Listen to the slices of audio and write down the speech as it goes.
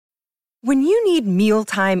When you need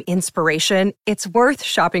mealtime inspiration, it's worth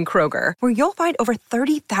shopping Kroger, where you'll find over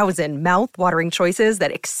 30,000 mouth-watering choices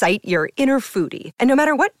that excite your inner foodie. And no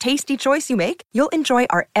matter what tasty choice you make, you'll enjoy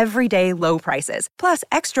our everyday low prices, plus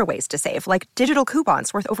extra ways to save, like digital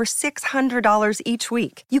coupons worth over $600 each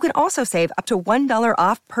week. You can also save up to $1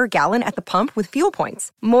 off per gallon at the pump with fuel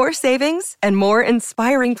points. More savings and more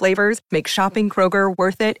inspiring flavors make shopping Kroger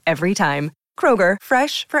worth it every time. Kroger,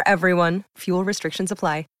 fresh for everyone. Fuel restrictions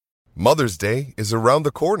apply. Mother's Day is around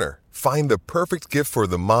the corner. Find the perfect gift for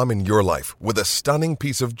the mom in your life with a stunning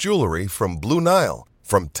piece of jewelry from Blue Nile.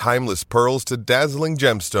 From timeless pearls to dazzling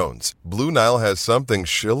gemstones, Blue Nile has something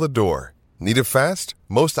she'll adore. Need it fast?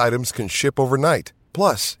 Most items can ship overnight.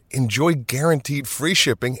 Plus, enjoy guaranteed free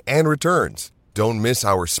shipping and returns. Don't miss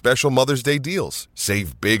our special Mother's Day deals.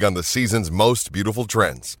 Save big on the season's most beautiful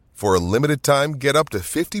trends. For a limited time, get up to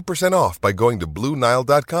 50% off by going to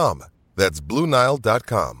BlueNile.com. That's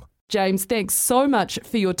BlueNile.com. James, thanks so much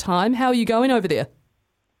for your time. How are you going over there?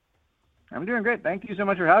 I'm doing great. Thank you so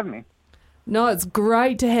much for having me. No, it's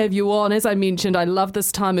great to have you on. As I mentioned, I love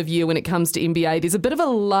this time of year when it comes to NBA. There's a bit of a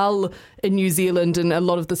lull in New Zealand and a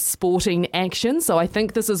lot of the sporting action. So I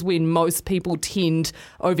think this is when most people tend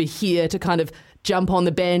over here to kind of jump on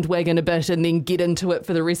the bandwagon a bit and then get into it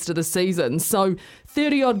for the rest of the season. So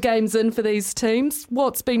 30-odd games in for these teams.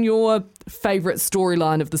 What's been your favourite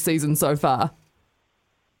storyline of the season so far?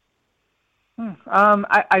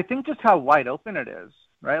 I think just how wide open it is,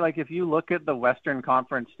 right? Like if you look at the Western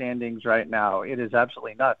Conference standings right now, it is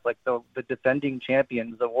absolutely nuts. Like the defending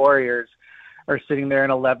champions, the Warriors, are sitting there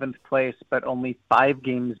in 11th place, but only 5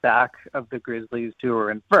 games back of the Grizzlies, who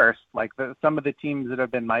are in first. Like some of the teams that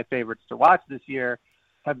have been my favorites to watch this year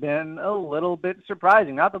have been a little bit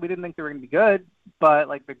surprising. Not that we didn't think they were going to be good, but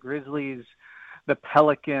like the Grizzlies, the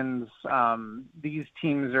Pelicans, these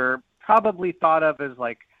teams are probably thought of as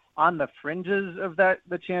like on the fringes of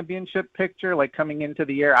the championship picture. Like coming into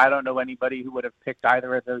the year, I don't know anybody who would have picked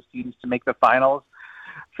either of those teams to make the finals,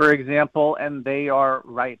 for example, and they are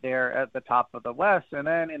right there at the top of the West. And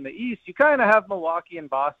then in the East, you kind of have Milwaukee and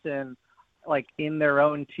Boston like in their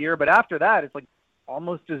own tier, but after that, it's like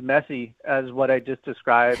almost as messy as what I just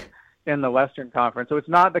described in the Western Conference. So it's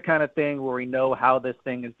not the kind of thing where we know how this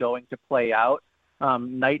thing is going to play out.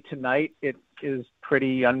 Night to night, it is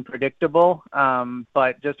pretty unpredictable.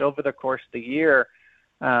 But just over the course of the year,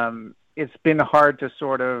 it's been hard to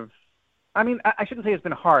sort of, I mean, I shouldn't say it's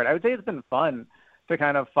been hard. I would say it's been fun to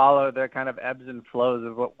kind of follow the kind of ebbs and flows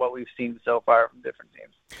of what we've seen so far from different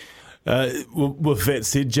teams. With that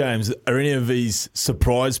said, James, are any of these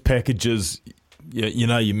surprise packages, you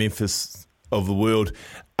know, your Memphis of the world,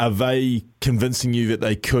 are they convincing you that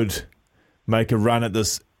they could make a run at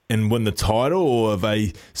this and win the title, or are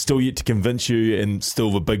they still yet to convince you, and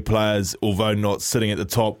still the big players, although not sitting at the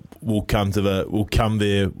top, will come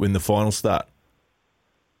there when the finals start?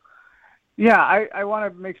 Yeah, I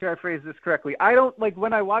want to make sure I phrase this correctly. I don't, like,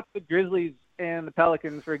 when I watch the Grizzlies and the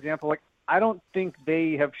Pelicans, for example, like, I don't think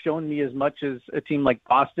they have shown me as much as a team like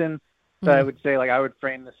Boston. So I would say, like, I would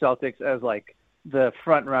frame the Celtics as, like, the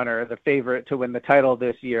front runner, the favorite to win the title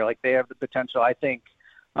this year. Like, they have the potential, I think,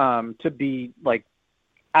 to be, like,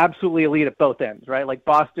 absolutely elite at both ends, right? Like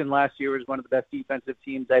Boston last year was one of the best defensive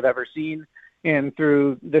teams I've ever seen. And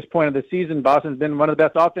through this point of the season, Boston's been one of the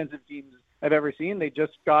best offensive teams I've ever seen. They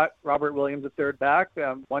just got Robert Williams at third back.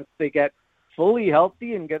 Once they get fully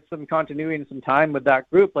healthy and get some continuity and some time with that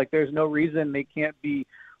group, like there's no reason they can't be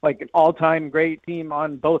like an all-time great team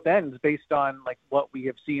on both ends based on like what we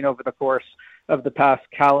have seen over the course of the past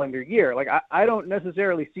calendar year. Like I don't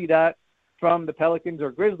necessarily see that from the Pelicans or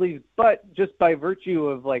Grizzlies, but just by virtue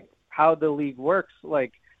of like how the league works,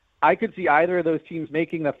 like I could see either of those teams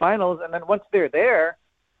making the finals. And then once they're there,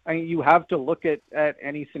 I mean, you have to look at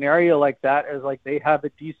any scenario like that as like they have a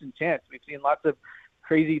decent chance. We've seen lots of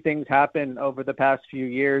crazy things happen over the past few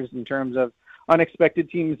years in terms of unexpected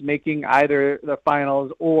teams making either the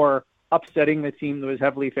finals or upsetting the team that was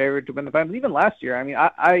heavily favored to win the finals. Even last year, I mean,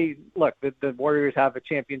 I look, the Warriors have a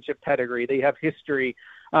championship pedigree. They have history.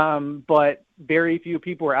 But very few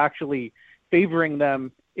people were actually favoring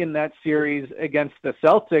them in that series against the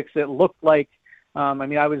Celtics. It looked like, I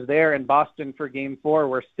mean, I was there in Boston for Game 4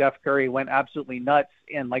 where Steph Curry went absolutely nuts,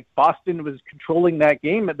 and like Boston was controlling that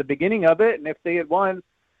game at the beginning of it. And if they had won,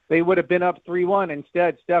 they would have been up 3-1.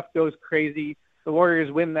 Instead, Steph goes crazy. The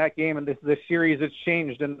Warriors win that game, and the series has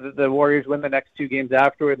changed, and the Warriors win the next 2 games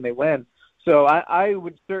afterward, and they win. So I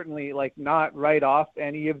would certainly like not write off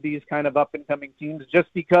any of these kind of up-and-coming teams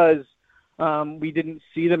just because we didn't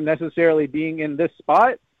see them necessarily being in this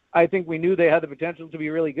spot. I think we knew they had the potential to be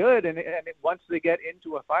really good, and once they get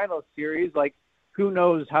into a finals series, like who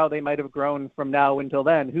knows how they might have grown from now until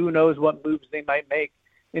then? Who knows what moves they might make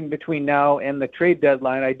in between now and the trade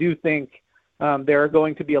deadline? I do think there are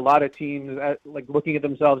going to be a lot of teams looking at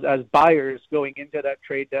themselves as buyers going into that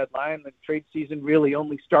trade deadline. The trade season really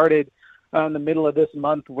only started in the middle of this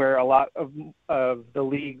month, where a lot of the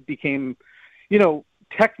league became,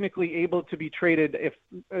 technically able to be traded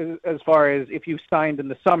as far as if you signed in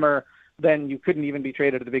the summer, then you couldn't even be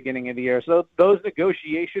traded at the beginning of the year. So those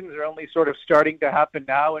negotiations are only sort of starting to happen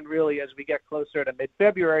now. And really, as we get closer to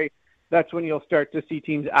mid-February, that's when you'll start to see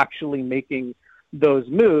teams actually making those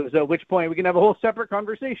moves, at which point we can have a whole separate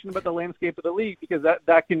conversation about the landscape of the league, because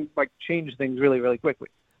that can change things really, really quickly.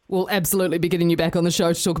 We'll absolutely be getting you back on the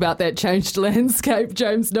show to talk about that changed landscape,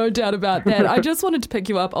 James, no doubt about that. I just wanted to pick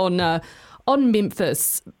you up on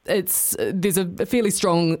Memphis. There's a fairly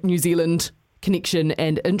strong New Zealand connection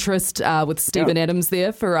and interest with Steven Adams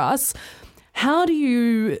there for us. How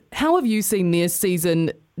have you seen their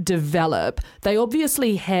season develop? They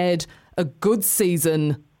obviously had a good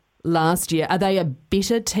season last year. Are they a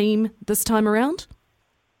better team this time around?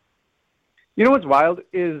 You know what's wild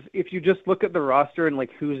is if you just look at the roster and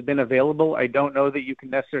who's been available, I don't know that you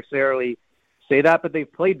can necessarily say that, but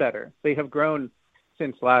they've played better. They have grown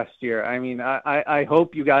since last year. I mean, I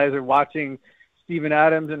hope you guys are watching Steven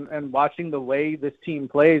Adams and watching the way this team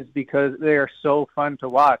plays, because they are so fun to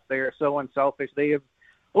watch. They are so unselfish. They have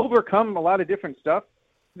overcome a lot of different stuff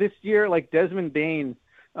this year, like Desmond Bane,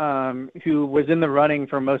 who was in the running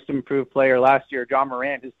for most improved player last year. John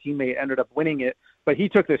Morant, his teammate, ended up winning it, but he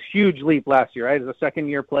took this huge leap last year, right? As a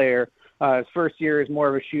second-year player. His first year is more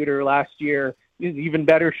of a shooter. Last year, he's an even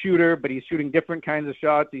better shooter, but he's shooting different kinds of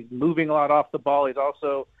shots. He's moving a lot off the ball. He's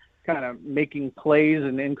also kind of making plays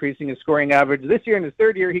and increasing his scoring average. This year, in his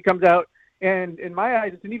third year, he comes out, and in my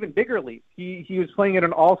eyes, it's an even bigger leap. He was playing at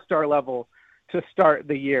an all-star level to start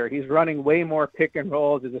the year. He's running way more pick and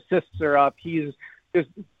rolls. His assists are up. He's just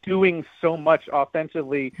doing so much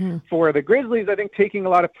offensively for the Grizzlies, I think, taking a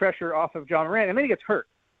lot of pressure off of John Morant, and then he gets hurt.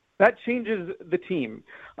 That changes the team.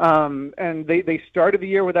 And they started the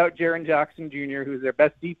year without Jaren Jackson Jr., who's their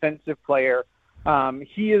best defensive player.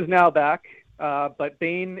 He is now back, but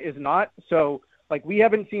Bane is not. So, we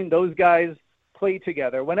haven't seen those guys play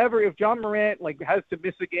together. If John Morant, has to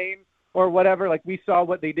miss a game or whatever, we saw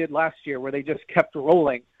what they did last year where they just kept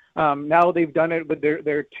rolling. Now they've done it with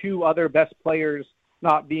their two other best players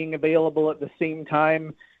not being available at the same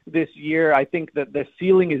time this year. I think that the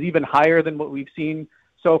ceiling is even higher than what we've seen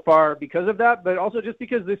so far because of that, but also just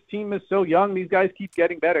because this team is so young, these guys keep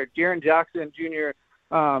getting better. Jaren Jackson Jr.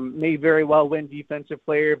 May very well win Defensive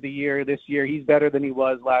Player of the Year this year. He's better than he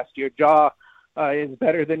was last year. Ja is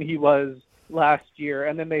better than he was last year.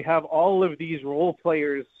 And then they have all of these role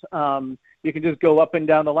players. You can just go up and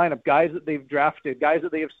down the lineup, guys that they've drafted, guys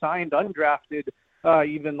that they have signed undrafted,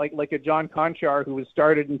 even like a John Conchar, who was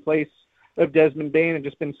started in place of Desmond Bane and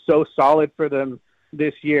just been so solid for them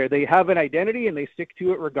this year. They have an identity and they stick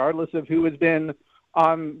to it regardless of who has been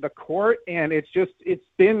on the court. And it's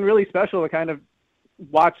been really special to kind of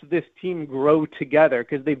watch this team grow together,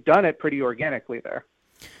 because they've done it pretty organically there.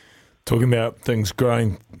 Talking about things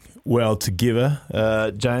growing well together,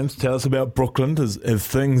 James, tell us about Brooklyn. Have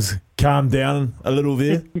things calmed down a little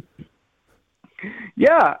there?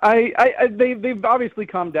 Yeah, they've obviously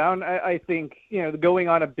calmed down. I think going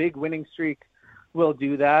on a big winning streak will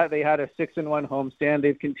do that. They had a 6-1 homestand.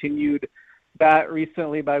 They've continued that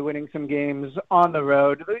recently by winning some games on the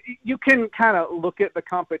road. You can kind of look at the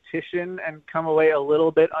competition and come away a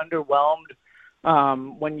little bit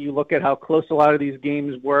underwhelmed when you look at how close a lot of these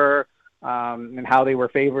games were and how they were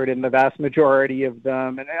favored in the vast majority of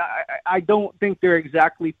them. And I don't think they're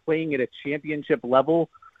exactly playing at a championship level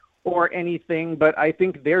or anything, but I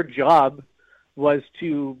think their job was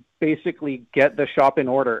to basically get the shop in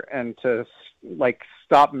order and to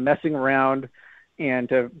stop messing around and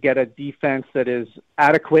to get a defense that is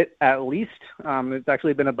adequate at least. It's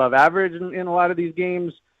actually been above average in a lot of these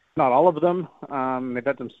games, not all of them. They've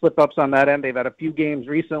had some slip-ups on that end. They've had a few games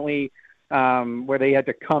recently where they had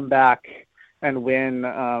to come back and win.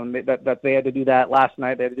 That they had to do that last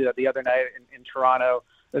night. They had to do that the other night in Toronto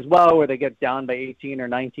as well, where they get down by 18 or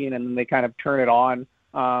 19 and then they kind of turn it on.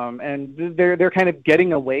 And they're kind of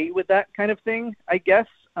getting away with that kind of thing, I guess.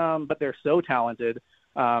 But they're so talented.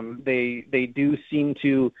 They do seem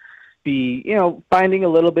to be, finding a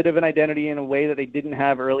little bit of an identity in a way that they didn't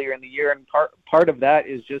have earlier in the year. And part of that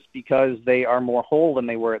is just because they are more whole than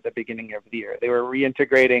they were at the beginning of the year. They were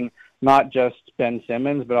reintegrating not just Ben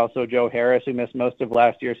Simmons, but also Joe Harris, who missed most of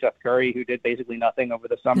last year, Seth Curry, who did basically nothing over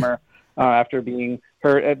the summer after being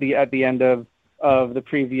hurt at the end of the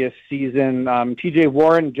previous season. TJ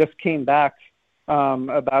Warren just came back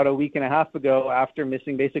about a week and a half ago after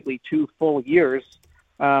missing basically 2 full years.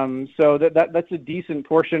 So that's a decent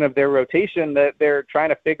portion of their rotation that they're trying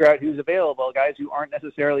to figure out who's available, guys who aren't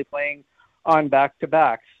necessarily playing on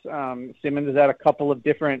back-to-backs. Simmons has had a couple of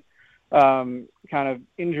different kind of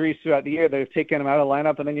injuries throughout the year that have taken him out of the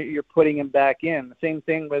lineup, and then you're putting him back in. The same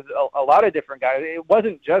thing with a lot of different guys. It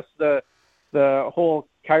wasn't just the whole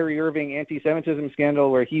Kyrie Irving anti-Semitism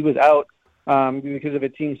scandal where he was out because of a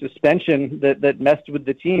team suspension that messed with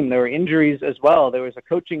the team. There were injuries as well. There was a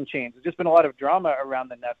coaching change. There's just been a lot of drama around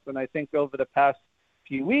the Nets, and I think over the past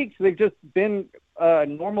few weeks, they've just been a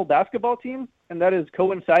normal basketball team, and that has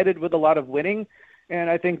coincided with a lot of winning. And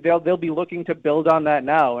I think they'll be looking to build on that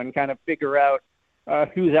now and kind of figure out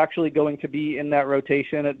who's actually going to be in that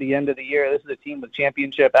rotation at the end of the year. This is a team with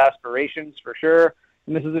championship aspirations for sure.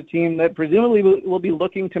 And this is a team that presumably will be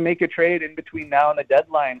looking to make a trade in between now and the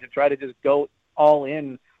deadline to try to just go all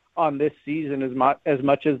in on this season as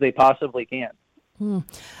much as they possibly can.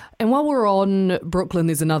 And while we're on Brooklyn,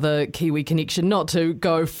 there's another Kiwi connection, not to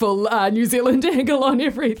go full New Zealand angle on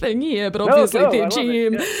everything here, but obviously their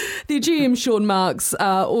GM, Sean Marks,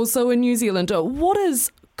 also in New Zealand.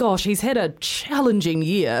 He's had a challenging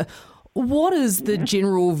year. What is the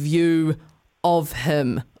general view of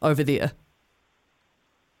him over there?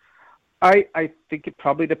 I think it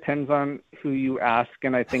probably depends on who you ask,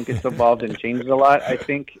 and I think it's evolved and changed a lot. I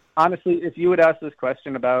think, honestly, if you would ask this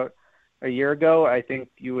question about a year ago, I think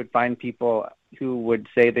you would find people who would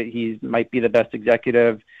say that he might be the best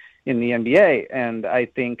executive in the NBA. And I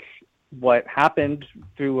think what happened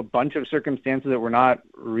through a bunch of circumstances that were not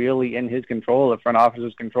really in his control, the front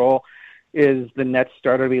office's control, is the Nets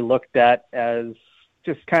started to be looked at as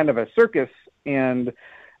just kind of a circus and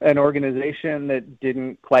an organization that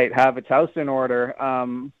didn't quite have its house in order.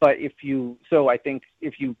 So I think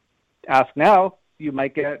if you ask now, you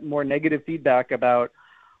might get more negative feedback about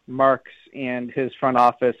Marks and his front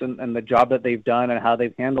office and the job that they've done and how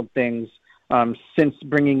they've handled things since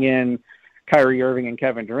bringing in Kyrie Irving and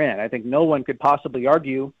Kevin Durant. I think no one could possibly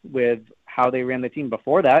argue with how they ran the team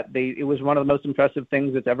before that. It was one of the most impressive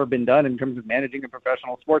things that's ever been done in terms of managing a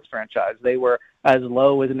professional sports franchise. They were as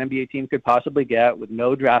low as an NBA team could possibly get with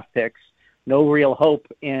no draft picks, no real hope,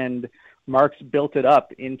 and Marks built it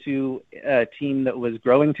up into a team that was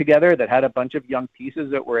growing together, that had a bunch of young pieces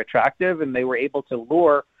that were attractive, and they were able to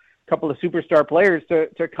lure a couple of superstar players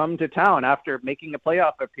to come to town after making a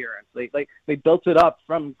playoff appearance. They built it up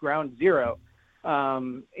from ground zero.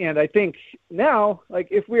 And I think now,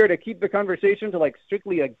 if we were to keep the conversation to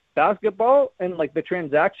strictly basketball and the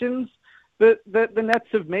transactions that the Nets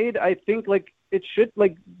have made, I think it should,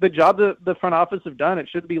 the job that the front office have done, it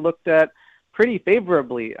should be looked at pretty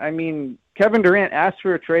favorably. I mean, Kevin Durant asked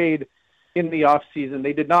for a trade in the offseason.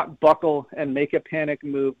 They did not buckle and make a panic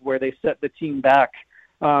move where they set the team back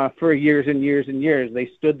for years and years and years. They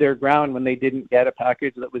stood their ground when they didn't get a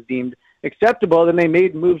package that was deemed acceptable. Then they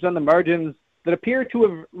made moves on the margins that appear to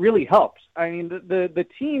have really helped. I mean, the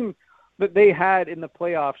team that they had in the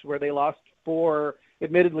playoffs where they lost 4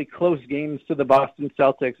 admittedly close games to the Boston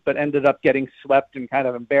Celtics, but ended up getting swept and kind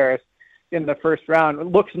of embarrassed in the first round, it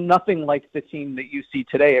looks nothing like the team that you see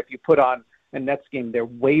today. If you put on a Nets game, they're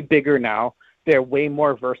way bigger now. They're way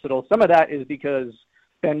more versatile. Some of that is because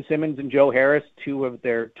Ben Simmons and Joe Harris, 2 of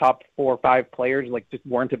their top 4 or 5 players, just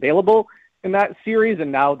weren't available in that series,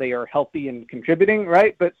 and now they are healthy and contributing,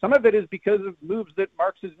 right? But some of it is because of moves that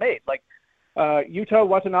Marks has made. Yuta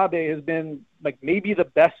Watanabe has been maybe the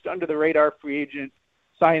best under the radar free agent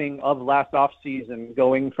signing of last offseason,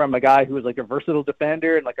 going from a guy who was a versatile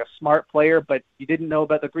defender and a smart player, but you didn't know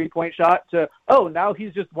about the three-point shot, to, now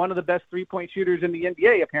he's just one of the best three-point shooters in the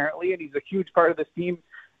NBA, apparently, and he's a huge part of this team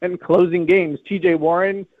in closing games. TJ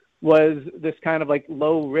Warren was this kind of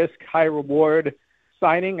low-risk, high-reward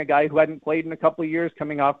signing, a guy who hadn't played in a couple of years,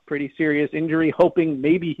 coming off pretty serious injury, hoping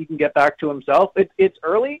maybe he can get back to himself. It's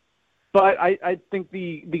early, but I think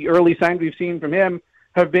the early signs we've seen from him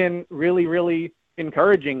have been really, really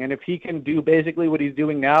encouraging. And if he can do basically what he's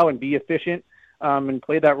doing now and be efficient and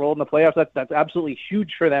play that role in the playoffs, that's absolutely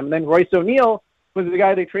huge for them. And then Royce O'Neal was the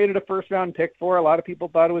guy they traded a first-round pick for. A lot of people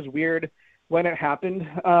thought it was weird when it happened,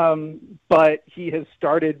 but he has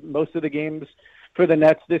started most of the games for the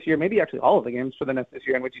Nets this year, maybe actually all of the games for the Nets this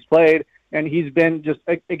year in which he's played. And he's been just,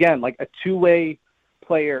 again, a two-way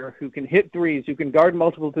player who can hit threes, who can guard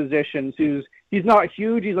multiple positions, he's not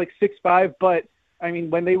huge, he's 6'5", but I mean,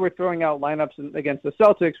 when they were throwing out lineups against the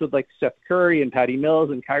Celtics with Seth Curry and Patty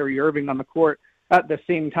Mills and Kyrie Irving on the court at the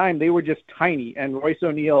same time, they were just tiny. And Royce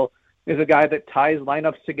O'Neal is a guy that ties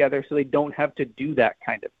lineups together so they don't have to do that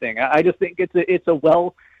kind of thing. I just think it's a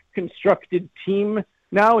well-constructed team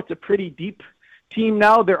now. It's a pretty deep team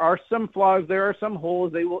now. There are some flaws. There are some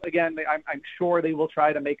holes. They will, again, I'm sure they will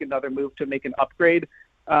try to make another move to make an upgrade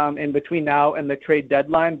in between now and the trade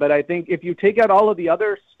deadline. But I think if you take out all of the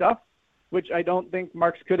other stuff, which I don't think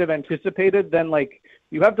Marks could have anticipated, then like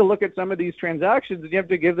you have to look at some of these transactions and you have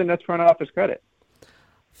to give the Nets front office credit.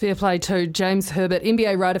 Fair play to James Herbert,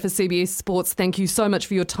 NBA writer for CBS Sports. Thank you so much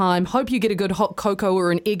for your time. Hope you get a good hot cocoa or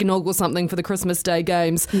an eggnog or something for the Christmas Day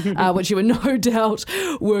games, which you are no doubt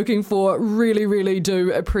working for. Really, really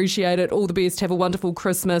do appreciate it. All the best. Have a wonderful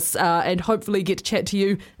Christmas and hopefully get to chat to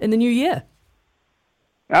you in the new year.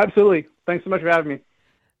 Absolutely. Thanks so much for having me.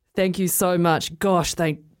 Take you so much. Gosh,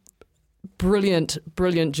 brilliant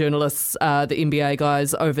journalists, the NBA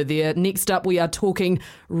guys over there. Next up, we are talking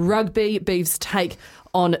rugby. Beeves' take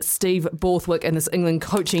on Steve Borthwick and this England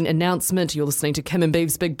coaching announcement. You're listening to Kim and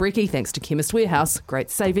Beeves' Big Brekkie. Thanks to Chemist Warehouse. Great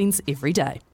savings every day.